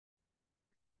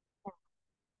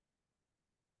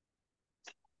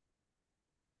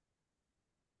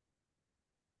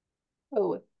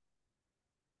Oh, can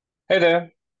Hey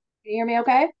there. you hear me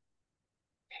okay?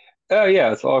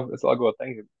 Yeah, it's all good.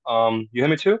 Thank you. You hear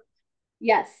me too?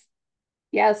 Yes.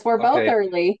 Yes, we're both Okay.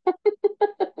 early.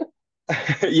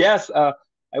 Yes.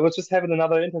 I was just having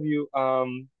another interview.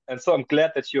 And so I'm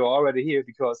glad that you're already here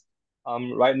because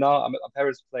right now I'm at my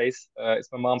parents' place.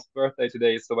 It's my mom's birthday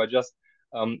today, so I just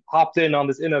hopped in on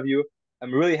this interview.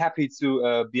 I'm really happy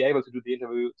to be able to do the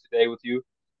interview today with you.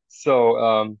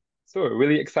 So so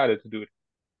really excited to do it.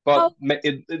 But Oh,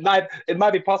 it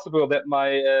might be possible that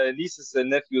my nieces and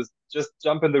nephews just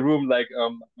jump in the room like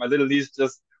my little niece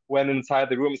just went inside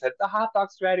the room and said the hot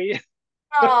dog's ready.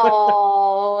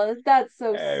 oh, that's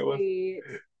so Yeah, it was sweet.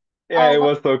 yeah, Oh, it well,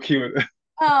 was so cute.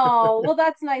 well,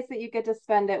 that's nice that you get to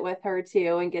spend it with her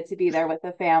too and get to be there with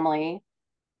the family.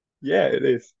 Yeah, it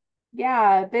is.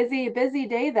 Yeah, busy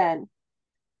day then.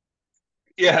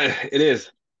 Yeah, it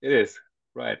is. It is.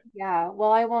 Right. Yeah,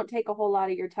 well, I won't take a whole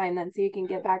lot of your time then so you can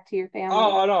get back to your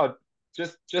family. Oh no,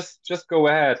 just go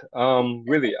ahead.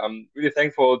 Really, I'm really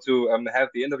thankful to have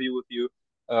the interview with you.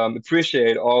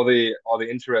 Appreciate all the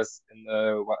interest in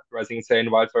Rising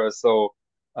Insane Wildfire. So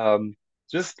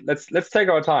just let's take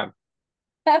our time.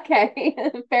 Okay,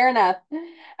 fair enough.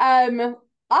 Um,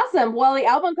 awesome. Well, the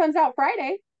album comes out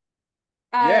Friday.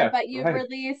 Yeah, But you've right.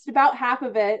 released about half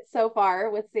of it so far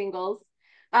with singles.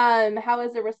 How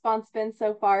has the response been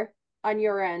so far on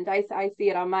your end? I see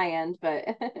it on my end, but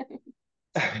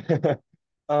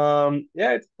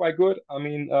Yeah, it's quite good. I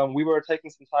mean, we were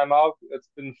taking some time out. It's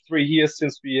been 3 years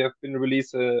since we have been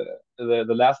released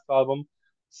the last album.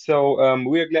 So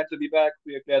we are glad to be back.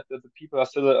 We are glad that the people are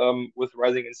still with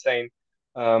Rising Insane.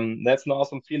 That's an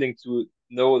awesome feeling to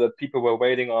know that people were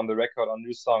waiting on the record on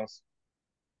new songs.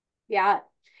 yeah.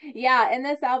 Yeah, and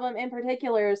this album in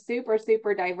particular is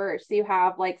super diverse. You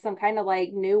have like some kind of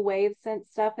like new wave synth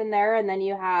stuff in there, and then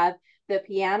you have the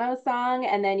piano song,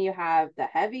 and then you have the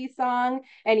heavy song,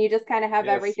 and you just kind of have Yes.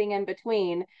 everything in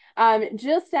between.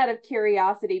 Just out of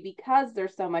curiosity, because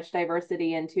there's so much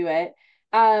diversity into it,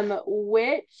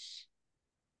 which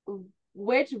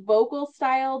vocal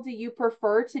style do you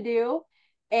prefer to do?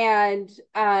 And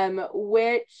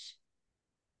which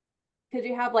because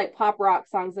you have like pop rock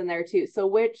songs in there too. So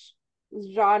which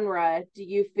genre do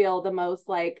you feel the most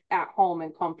like at home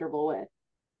and comfortable with?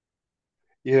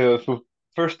 Yeah, so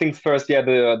first things first, yeah,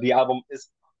 the album is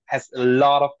has a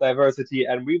lot of diversity,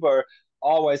 and we were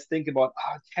always thinking about,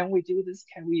 can we do this?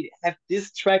 Can we have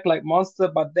this track like Monster,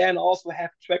 but then also have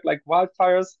a track like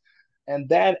Wildfires, and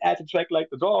then add a track like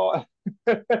The Door?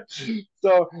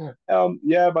 So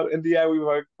yeah, but in the end, we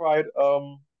were quite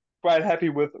happy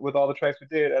with all the tracks we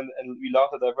did, and we love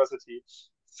the diversity.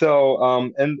 So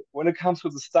and when it comes to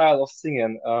the style of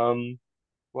singing,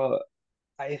 well,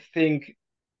 I think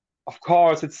of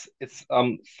course it's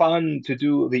fun to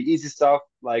do the easy stuff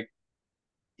like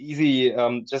easy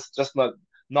just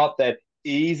not that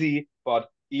easy but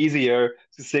easier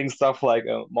to sing stuff like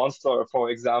Monster for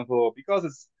example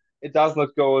because it does not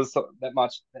go that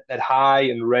much that high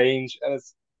in range and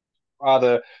it's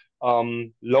rather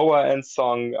lower end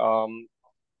song of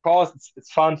course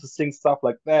it's fun to sing stuff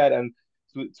like that and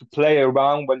to play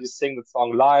around when you sing the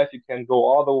song live you can go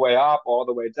all the way up all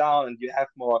the way down and you have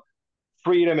more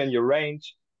freedom in your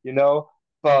range, you know.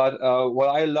 But what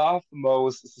I love the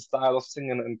most is the style of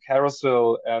singing in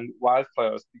Carousel and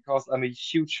Wildfires because I'm a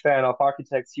huge fan of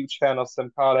Architects, huge fan of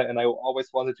Sam Carter, and I always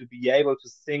wanted to be able to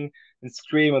sing and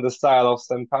scream in the style of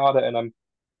Sam Carter, and I'm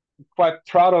quite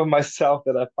proud of myself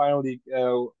that I'm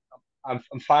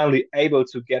finally able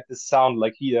to get this sound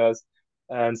like he does,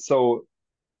 and so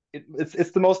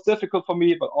it's the most difficult for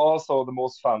me, but also the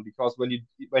most fun because when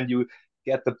you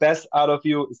get the best out of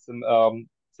you, it's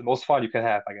the most fun you can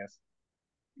have, I guess.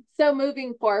 So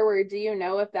moving forward, do you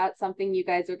know if that's something you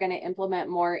guys are going to implement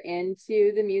more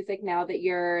into the music now that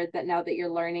you're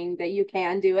learning that you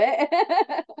can do it?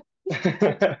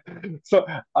 So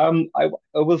I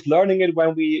was learning it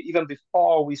when we even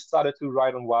before we started to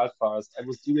write on Wildfires. I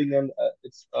was doing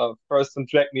it's first on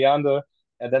Drag Me Under,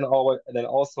 and then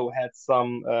also had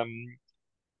some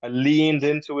I leaned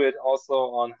into it also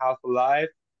on Half Alive.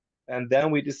 And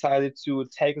then we decided to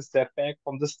take a step back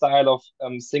from the style of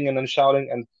singing and shouting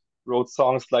and wrote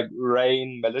songs like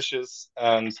Rain, Malicious,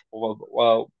 and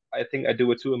well, I think I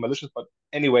do it too in Malicious. But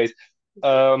anyways,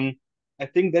 um, I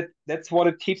think that's what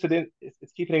it keeps it in.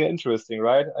 It's keeping it interesting,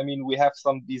 right? I mean, we have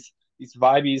some these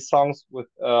vibey songs with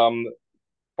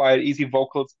quite easy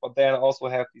vocals, but then also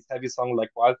have these heavy songs like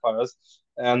Wildfires.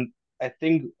 And I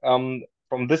think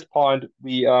from this point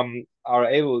we are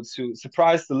able to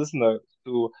surprise the listener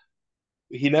to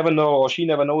he never know or she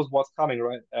never knows what's coming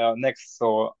right next.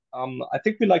 So I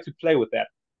think we like to play with that.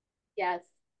 Yes.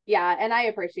 Yeah, and I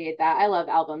appreciate that. I love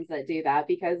albums that do that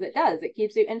because it does. It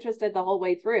keeps you interested the whole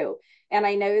way through. And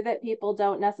I know that people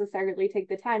don't necessarily take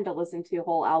the time to listen to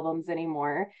whole albums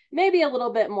anymore. Maybe a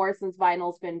little bit more since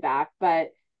vinyl's been back, but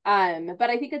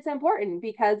I think it's important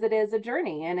because it is a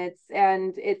journey and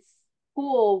it's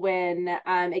cool when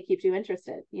it keeps you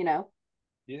interested, you know.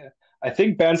 Yeah, I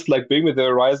think bands like Bring Me the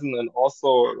Horizon and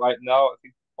also right now I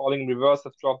think Falling in Reverse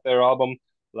have dropped their album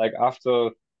like after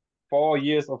 4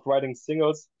 years of writing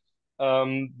singles.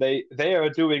 They are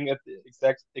doing it the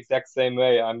exact same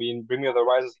way. I mean, Bring Me the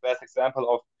Horizon is the best example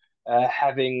of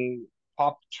having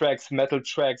pop tracks, metal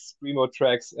tracks, screamo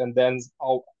tracks, and then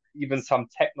even some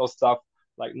techno stuff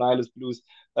like Nihilist Blues.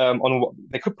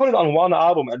 They could put it on one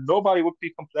album and nobody would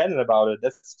be complaining about it.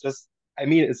 That's just, I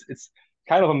mean, it's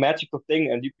kind of a magical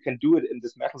thing, and you can do it in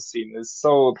this metal scene. It's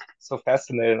so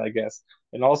fascinating, I guess.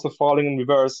 And also Falling in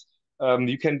Reverse,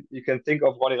 you can think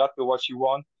of Ronnie Radke what you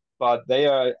want, but they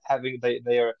are having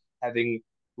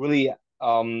really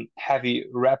heavy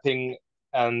rapping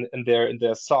and in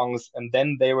their songs, and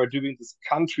then they were doing this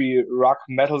country rock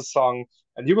metal song,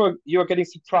 and you were getting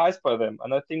surprised by them,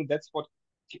 and I think that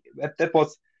what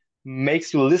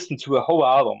makes you listen to a whole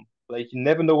album. Like you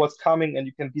never know what's coming, and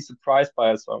you can be surprised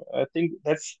by a song. I think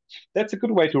that's a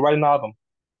good way to write an album.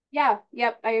 Yeah,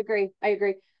 yep, I agree. I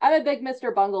agree. I'm a big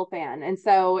Mr. Bungle fan, and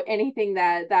so anything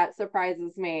that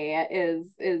surprises me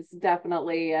is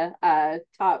definitely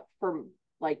top for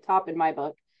like top in my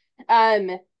book.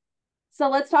 Um, so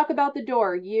let's talk about The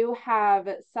Door. You have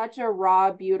such a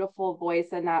raw, beautiful voice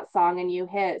in that song, and you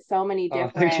hit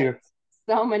Thank you.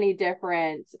 so many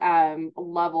different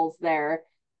levels there.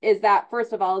 Is that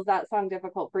first of all, is that song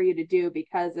difficult for you to do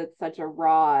because it's such a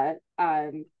raw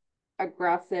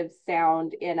aggressive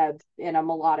sound in a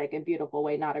melodic and beautiful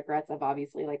way, not aggressive,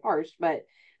 obviously, like harsh, but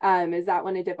is that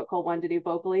one a difficult one to do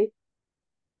vocally?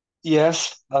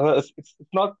 Yes, it's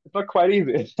not quite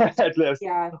easy at least.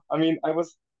 Yeah. I mean,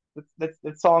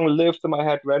 that song lived in my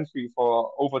head rent free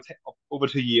for over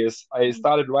 2 years. I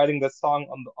started writing that song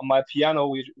on my piano.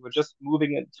 We were just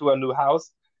moving into a new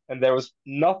house, and there was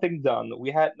nothing done.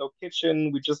 We had no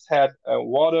kitchen. We just had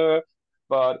water,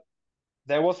 but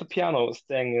there was a piano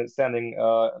standing in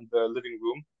the living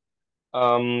room.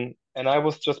 And I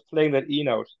was just playing that E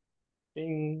note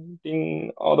ding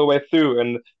ding all the way through,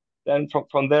 and then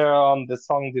from there on the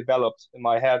song developed in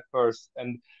my head first,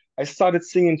 and I started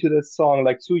singing to that song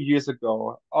like 2 years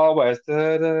ago, always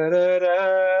da, da, da,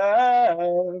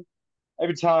 da,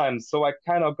 every time. So I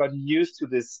kind of got used to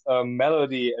this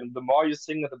melody, and the more you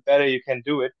sing it the better you can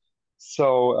do it.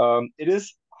 So it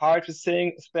is hard to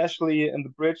sing, especially in the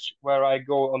bridge where I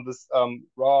go on this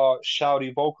raw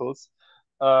shouty vocals.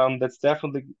 That's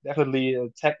definitely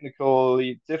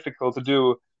technically difficult to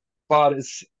do, but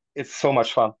it's so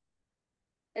much fun.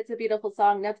 It's a beautiful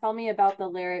song. Now tell me about the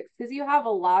lyrics because you have a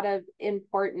lot of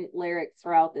important lyrics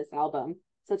throughout this album.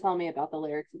 So tell me about the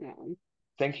lyrics in that one.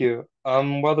 Thank you.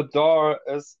 Well, The Door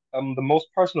is the most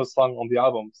personal song on the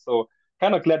album, so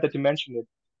kind of glad that you mentioned it.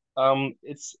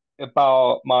 It's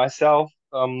about myself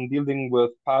dealing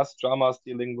with past traumas,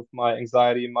 dealing with my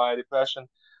anxiety, my depression.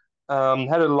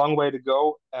 Had a long way to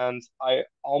go, and I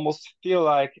almost feel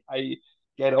like I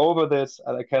get over this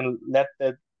and I can let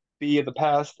that be in the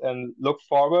past and look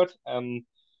forward.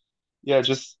 Yeah,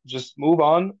 just move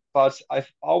on. But I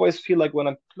always feel like when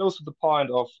I'm close to the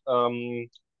point of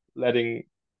letting,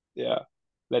 yeah,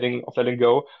 letting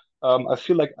go, I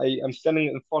feel like I am standing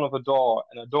in front of a door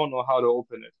and I don't know how to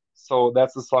open it. So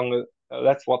that's the song.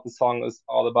 That's what the song is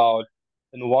all about.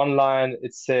 In one line,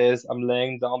 it says, "I'm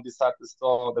laying down beside this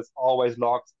door that's always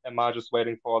locked. Am I just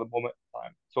waiting for the moment in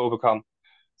time to overcome?"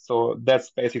 So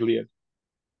that's basically it.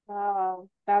 Oh,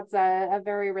 that's a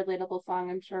very relatable song,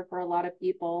 I'm sure, for a lot of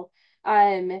people.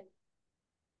 Um,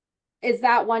 is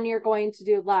that one you're going to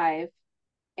do live?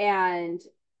 And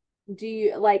do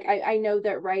you like I know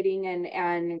that writing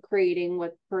and creating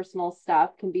with personal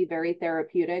stuff can be very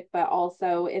therapeutic, but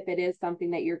also if it is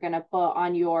something that you're going to put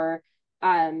on your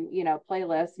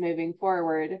playlist moving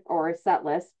forward or set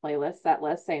list,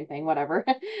 same thing, whatever.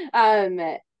 um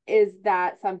is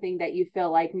that something that you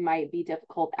feel like might be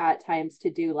difficult at times to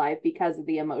do live because of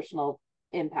the emotional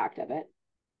impact of it?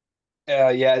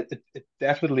 Yeah, it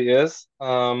definitely is.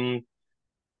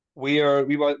 We are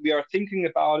thinking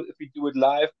about if we do it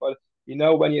live, but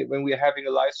when we're having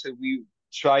a live show, we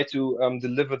try to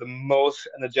deliver the most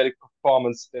energetic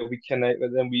performance that we can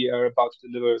than we are about to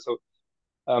deliver. So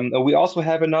and we also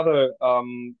have another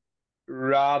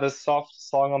rather soft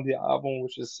song on the album,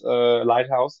 which is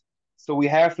Lighthouse. So we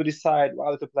have to decide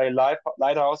whether to play live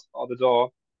Lighthouse or The Door.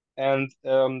 and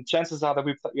chances are that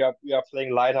we are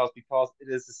playing Lighthouse because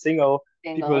it is a single.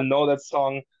 People Single. know that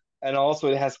song, and also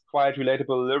it has quite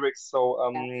relatable lyrics.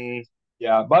 So Yes.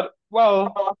 yeah, but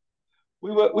well,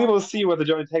 we will see where the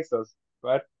journey takes us,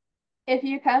 right? If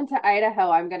you come to Idaho,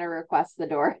 I'm gonna request the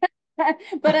door.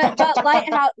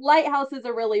 But Lighthouse is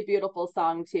a really beautiful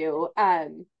song too.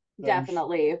 Thanks.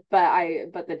 Definitely.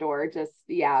 But the door just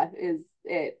yeah is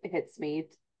it hits me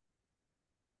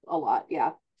a lot.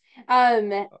 Yeah.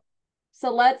 Um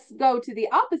so let's go to the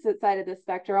opposite side of the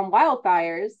spectrum,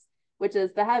 Wildfires, which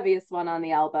is the heaviest one on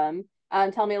the album.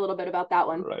 Tell me a little bit about that All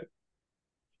one. right.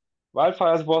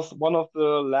 Wildfires was one of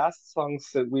the last songs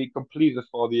that we completed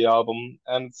for the album,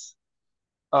 and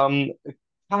um,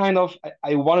 kind of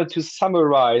I wanted to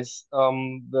summarize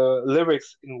the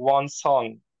lyrics in one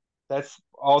song. That's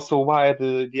also why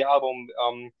the album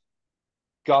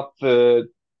got the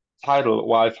title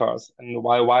Wildfires, and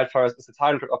why Wildfires is the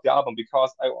title track of the album,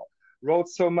 because I wrote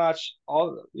so much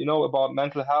all about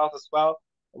mental health as well.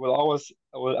 I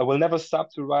will never stop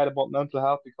to write about mental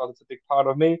health because it's a big part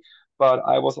of me. But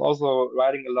I was also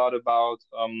writing a lot about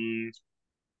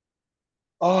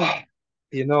oh,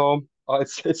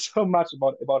 it's so much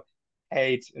about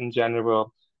hate in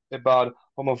general, about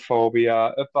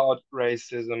homophobia, about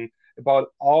racism, about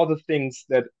all the things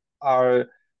that are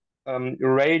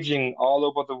raging all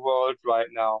over the world right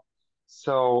now.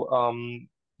 So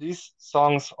these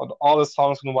songs, or all the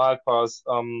songs in Wildfires,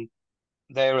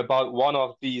 they're about one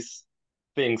of these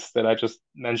things that I just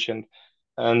mentioned.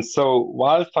 And so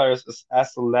Wildfires is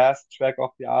as the last track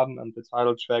of the album and the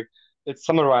title track, it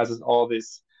summarizes all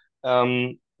this.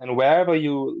 And wherever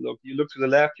you look to the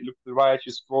left, you look to the right,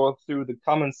 you scroll through the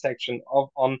comment section of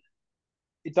on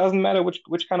it doesn't matter which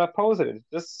kind of post it is.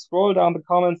 Just scroll down the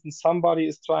comments and somebody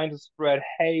is trying to spread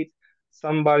hate.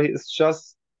 Somebody is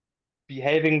just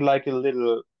behaving like a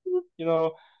little, you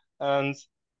know, and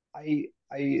I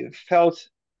felt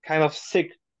kind of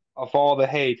sick of all the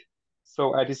hate.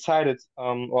 So I decided,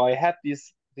 or I had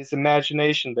this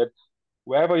imagination that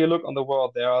wherever you look on the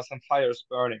world, there are some fires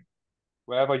burning.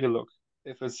 Wherever you look,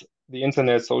 if it's the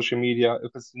internet, social media,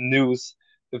 if it's news,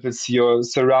 if it's your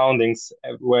surroundings,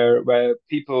 where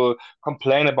people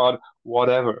complain about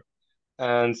whatever.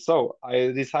 And so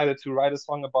I decided to write a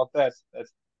song about that. That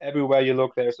everywhere you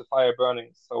look, there's a fire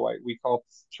burning. So we called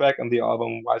this track on the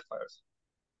album Wildfires.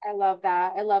 I love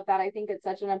that. I love that. I think it's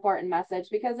such an important message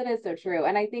because it is so true.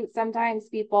 And I think sometimes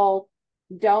people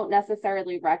don't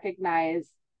necessarily recognize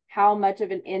how much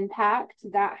of an impact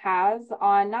that has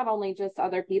on not only just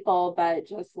other people, but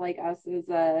just like us as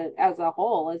a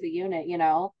whole, as a unit, you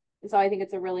know. And so I think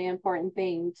it's a really important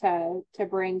thing to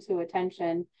bring to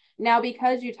attention. Now,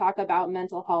 because you talk about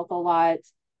mental health a lot,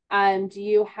 do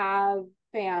you have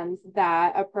fans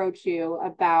that approach you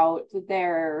about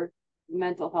their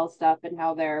mental health stuff and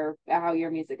how your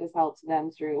music has helped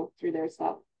them through their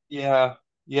stuff? Yeah,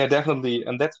 yeah, definitely.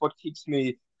 And that's what keeps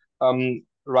me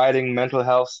writing mental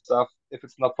health stuff. If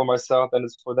it's not for myself, then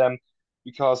it's for them,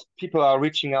 because people are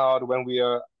reaching out when we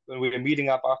are meeting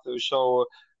up after the show,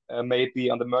 maybe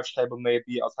on the merch table,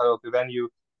 maybe outside of the venue.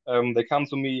 They come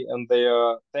to me and they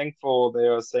are thankful. They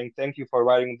are saying thank you for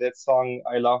writing that song.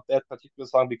 I love that particular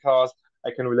song because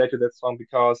I can relate to that song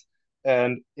because,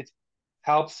 and it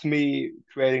helps me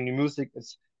creating new music. It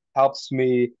helps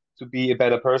me to be a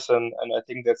better person, and I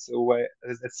think that's a way.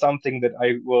 It's something that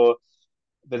I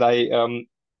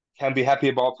can be happy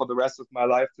about for the rest of my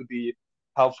life, to be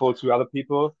helpful to other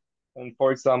people. And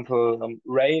for example,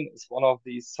 Rain is one of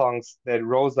these songs that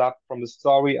rose up from the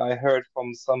story I heard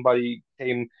from somebody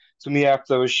came to me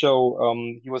after a show.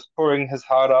 He was pouring his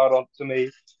heart out to me,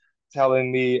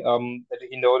 telling me that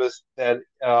he noticed that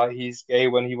he's gay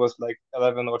when he was like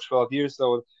 11 or 12 years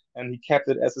old, and he kept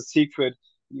it as a secret.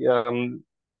 He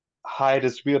hide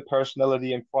his real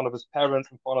personality in front of his parents,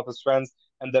 in front of his friends,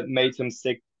 and that made him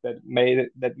sick. That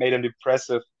made him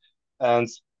depressive, and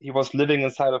he was living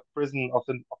inside of prison of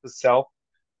himself.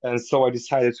 And so I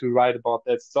decided to write about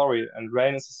that story. And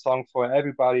Rain is a song for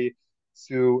everybody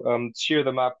to cheer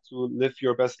them up, to live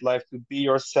your best life, to be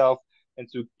yourself, and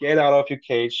to get out of your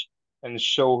cage and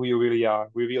show who you really are.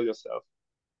 Reveal yourself.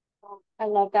 I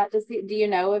love that. Do you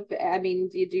know if I mean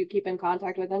do you keep in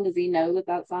contact with him? Does he know that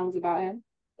that song's about him?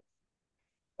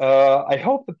 I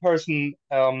hope the person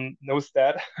knows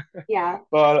that, Yeah.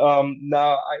 but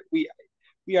no, we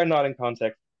are not in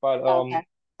contact. But Okay.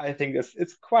 I think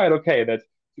it's quite okay that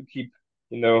to you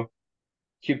know,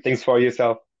 keep things for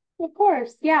yourself. Of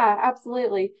course. Yeah,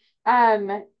 absolutely.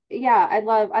 Yeah, I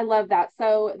love that.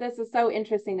 So this is so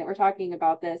interesting that we're talking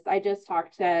about this. I just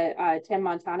talked to Tim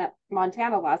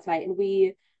Montana last night, and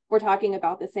we we're talking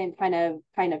about the same kind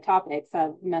of topics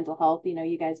of mental health. You know,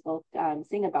 you guys both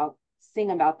sing about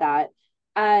that.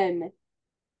 Um,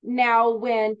 Now,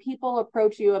 when people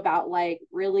approach you about like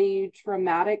really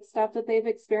traumatic stuff that they've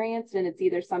experienced, and it's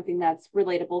either something that's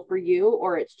relatable for you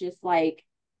or it's just like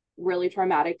really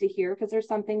traumatic to hear, because there's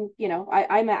something,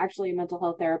 I'm actually a mental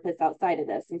health therapist outside of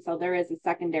this. And so there is a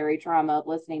secondary trauma of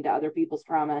listening to other people's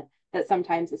trauma that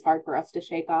sometimes is hard for us to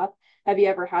shake off. Have you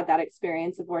ever had that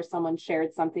experience of where someone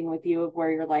shared something with you of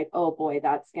where you're like, oh boy,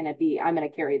 I'm going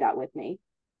to carry that with me?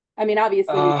 I mean,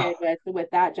 obviously you Uh, did with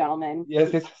that gentleman.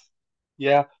 yes, it's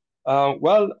yeah.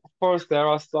 Well, of course, there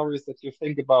are stories that you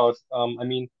think about. I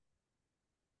mean,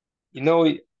 you know,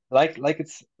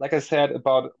 like I said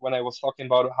about when I was talking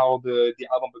about how the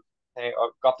album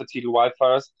got the title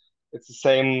Wildfires. It's the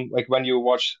same like when you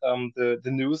watch the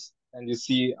news and you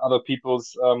see other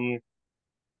people's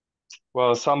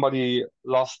well, somebody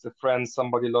lost a friend,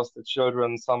 somebody lost their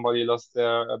children, somebody lost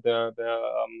their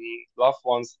loved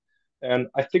ones, and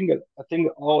I think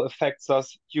it all affects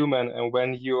us human. And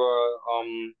when you're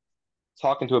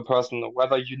talking to a person,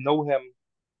 whether you know him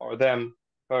or them,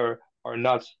 her or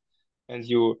not, and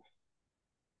you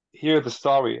hear the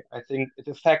story, I think it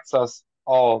affects us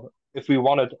all if we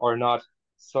want it or not.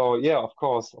 So yeah, of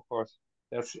course,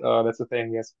 that's the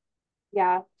thing. Yes.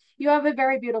 Yeah. You have a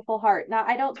very beautiful heart. Now,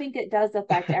 I don't think it does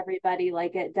affect everybody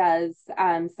like it does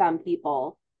some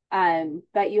people.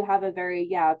 But you have a very,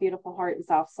 yeah, beautiful heart and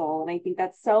soft soul. And I think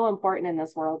that's so important in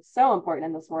this world. So important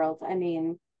in this world. I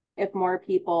mean, if more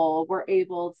people were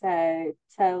able to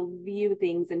view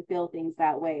things and feel things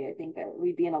that way, I think that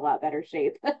we'd be in a lot better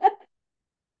shape.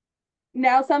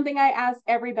 Now, something I ask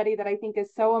everybody that I think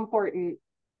is so important,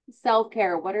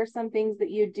 self-care. What are some things that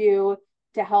you do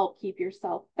to help keep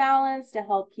yourself balanced, to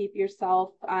help keep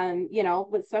yourself,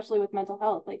 especially with mental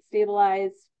health, like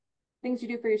stabilize things you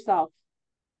do for yourself?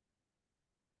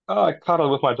 I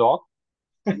cuddle with my dog.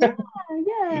 Yeah,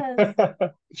 yes.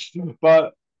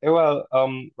 But well,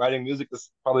 writing music is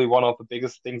probably one of the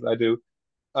biggest things I do.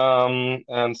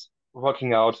 And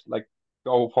working out, like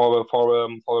go for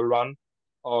a run,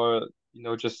 or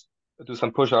just do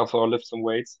some push-ups or lift some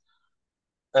weights.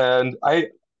 And I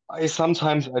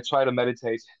sometimes I try to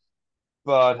meditate,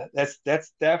 but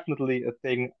that's definitely a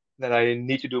thing that I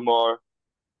need to do more.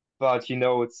 But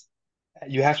it's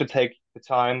you have to take the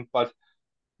time, but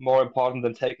more important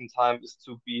than taking time is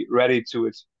to be ready to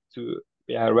it, to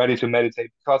yeah, ready to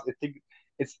meditate. Because I think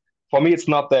it's for me it's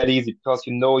not that easy because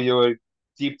you're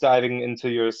deep diving into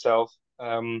yourself.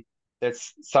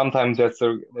 That's sometimes that's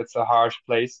a harsh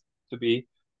place to be.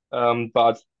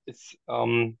 But it's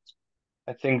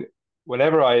I think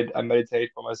whenever I meditate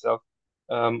for myself,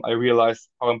 I realize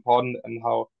how important and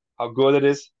how good it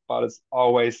is. But it's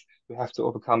always you have to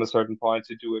overcome a certain point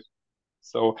to do it.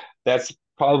 So that's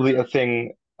probably a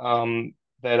thing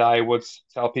that I would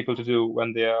tell people to do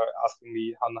when they're asking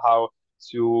me on how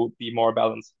to be more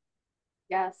balanced.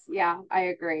 Yes, yeah,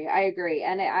 I agree. I agree.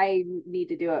 And I need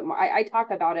to do it more. I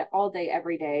talk about it all day,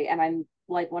 every day, and I'm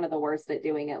like one of the worst at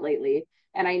doing it lately.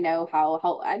 And I know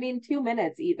I mean, 2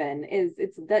 minutes even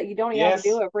it's that you don't even have to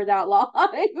do Yes, it for that long,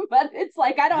 but it's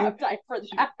like I don't you have time for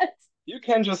you that. you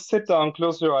can just sit down,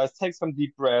 close your eyes, take some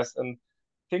deep breaths, and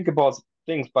think about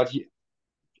things. But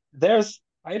there's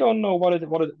I don't know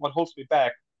what holds me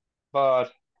back, but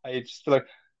I just feel like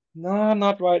no,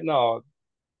 not right now.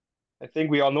 I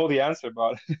think we all know the answer,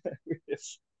 but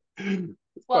it's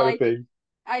Well, quite a thing.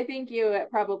 I think you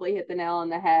probably hit the nail on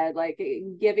the head. Like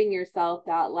giving yourself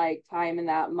that like time in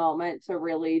that moment to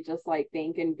really just like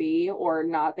think and be or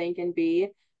not think and be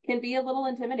can be a little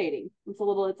intimidating. It's a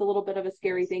little bit of a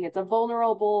scary Yes. thing. It's a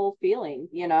vulnerable feeling.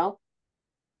 Yeah,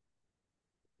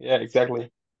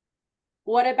 exactly.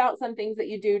 What about some things that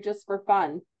you do just for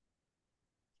fun?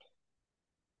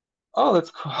 Oh,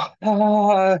 that's cool.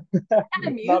 Not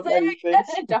Music, many things,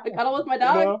 cuddle with my you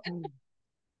dog. know.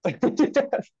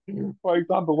 For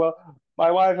example, well,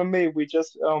 my wife and me, we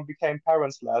just became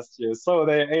parents last year, so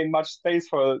there ain't much space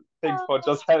for things for Oh,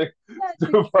 just having that's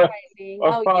to exciting. for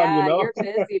Oh fun, yeah, you're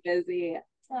busy, busy.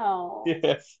 Oh,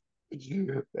 Yes,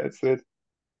 that's it.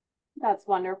 that's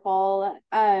wonderful.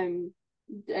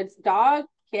 It's dog,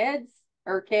 kids,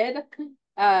 or kid.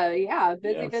 Yeah,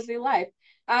 busy, Yes. busy life.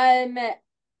 Um,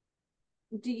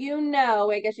 do you know,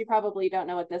 I guess you probably don't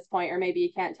know at this point, or maybe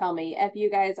you can't tell me, if you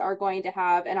guys are going to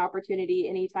have an opportunity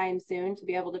anytime soon to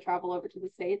be able to travel over to the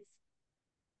States?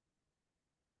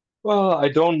 Well, I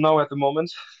don't know at the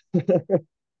moment,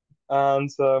 and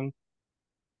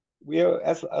we are,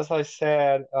 as I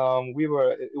said,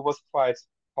 it was quite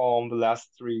calm the last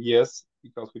 3 years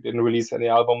because we didn't release any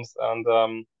albums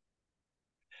and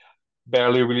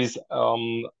barely release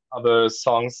other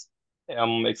songs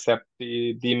except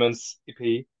the Demons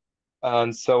EP.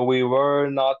 And so we were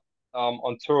not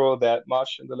on tour that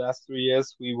much in the last 3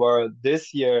 years. We were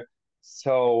this year.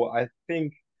 So I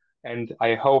think and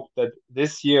I hope that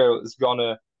this year is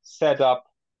gonna set up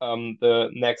the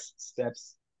next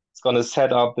steps. It's gonna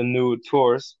set up the new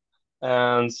tours.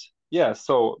 And yeah,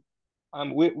 so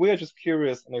we are just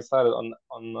curious and excited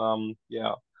on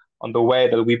the way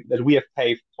that we have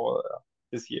paved for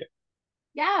this year.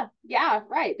 Yeah, yeah,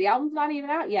 right. The album's not even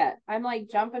out yet. I'm like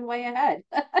jumping way ahead.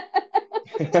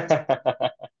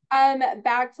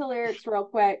 Back to lyrics real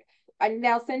quick.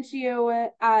 Now since you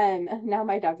now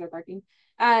my dogs are barking.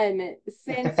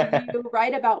 Since you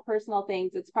write about personal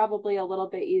things, it's probably a little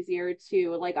bit easier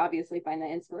to like obviously find the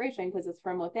inspiration because it's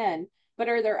from within. But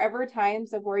are there ever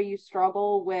times of where you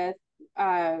struggle with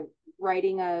uh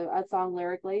writing a song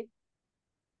lyrically?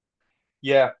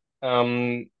 Yeah,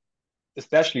 um,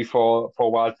 especially for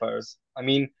wildfires. I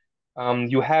mean,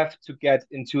 you have to get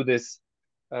into this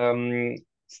um,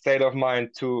 state of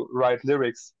mind to write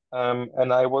lyrics. And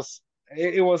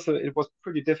it was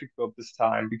pretty difficult this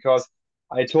time because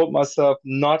I told myself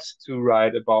not to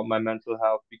write about my mental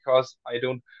health because I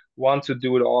don't want to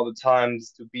do it all the time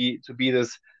just to be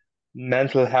this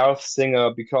mental health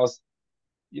singer because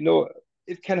you know,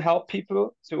 it can help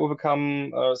people to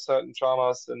overcome certain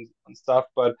traumas and stuff,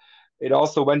 but it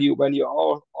also when you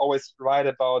always write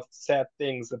about sad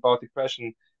things about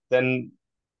depression, then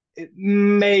it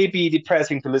may be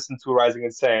depressing to listen to Rising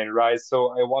Insane, right?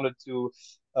 So I wanted to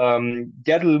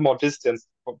get a little more distance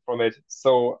from it.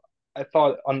 So I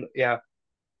thought on yeah,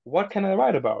 what can I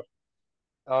write about?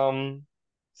 Um,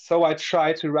 so I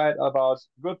tried to write about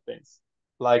good things,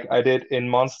 like I did in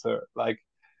Monster, like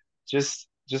just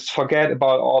forget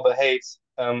about all the hate.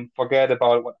 Forget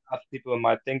about what other people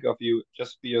might think of you.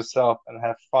 Just be yourself and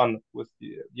have fun with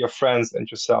your friends and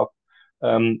yourself.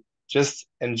 Just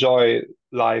enjoy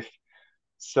life.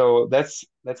 So that's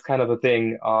kind of a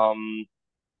thing.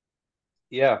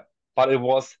 Yeah, but it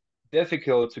was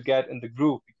difficult to get in the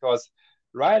groove because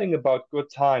writing about good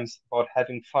times, about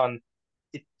having fun,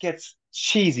 it gets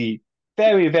cheesy,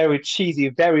 very, very cheesy,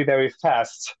 very, very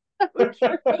fast. So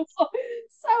true.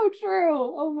 So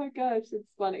true. Oh my gosh,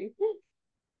 it's funny.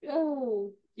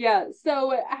 Oh, yeah.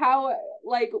 So how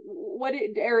like what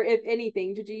it or if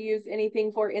anything, did you use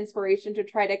anything for inspiration to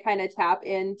try to kind of tap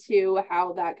into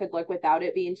how that could look without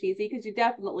it being cheesy? Because you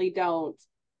definitely don't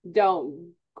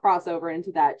cross over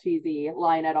into that cheesy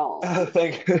line at all.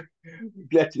 Thank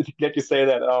glad you say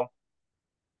that.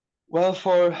 Well,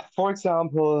 for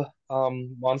example,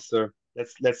 Monster.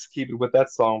 Let's keep it with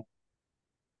that song.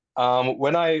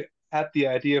 When I had the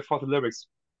idea for the lyrics,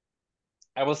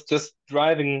 I was just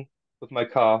driving with my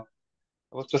car.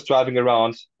 I was just driving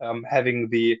around, having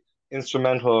the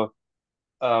instrumental.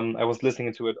 I was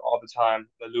listening to it all the time,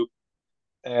 the loop,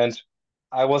 and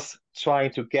I was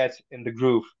trying to get in the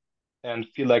groove and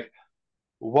feel like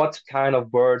what kind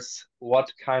of words,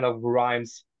 what kind of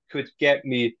rhymes could get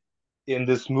me in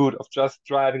this mood of just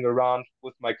driving around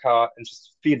with my car and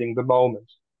just feeling the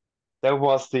moment. That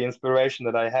was the inspiration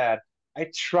that I had.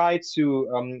 I tried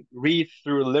to read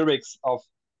through lyrics of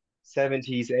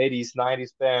 70s, 80s,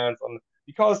 90s bands on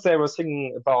because they were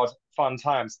singing about fun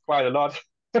times quite a lot,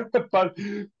 but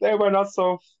they were not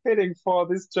so fitting for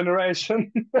this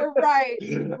generation. Right,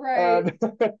 right.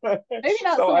 And Maybe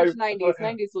not so so I much 90s.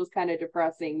 90s was kind of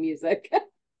depressing music.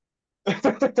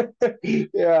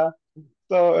 yeah.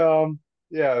 So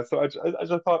yeah, so I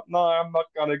just thought, no, I'm not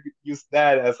gonna use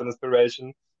that as an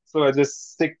inspiration. So I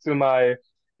just stick to my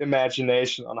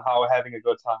imagination on how having a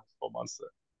good time for Monster.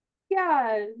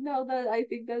 Yeah, no, that I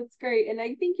think that's great. And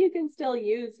I think you can still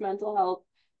use mental health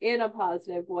in a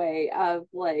positive way of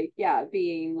like, yeah,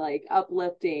 being like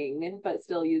uplifting, but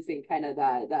still using kind of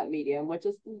that medium, which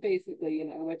is basically,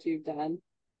 what you've done.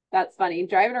 That's funny.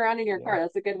 Driving around in your Yeah. car,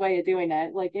 that's a good way of doing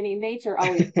it. Like any nature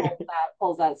always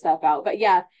pulls that stuff out. But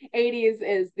yeah, 80s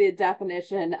is the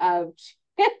definition of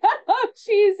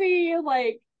cheesy,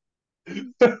 like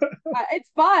it's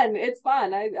fun. It's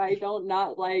fun. I don't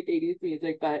not like 80s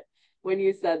music, but when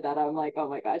you said that, I'm like, oh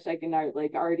my gosh, I can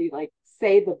already like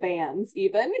say the bands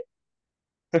even.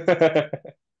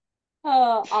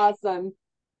 Oh, awesome.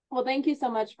 Well, thank you so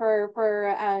much for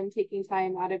taking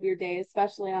time out of your day,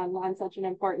 especially on such an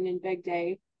important and big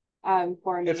day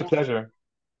for It's a me. pleasure.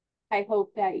 I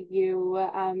hope that you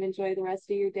enjoy the rest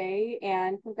of your day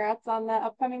and congrats on the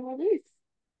upcoming release.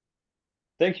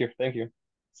 Thank you. Thank you.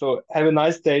 So have a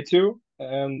nice day too,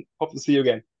 and hope to see you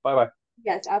again. Bye bye.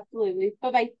 Yes, absolutely.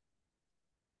 Bye bye.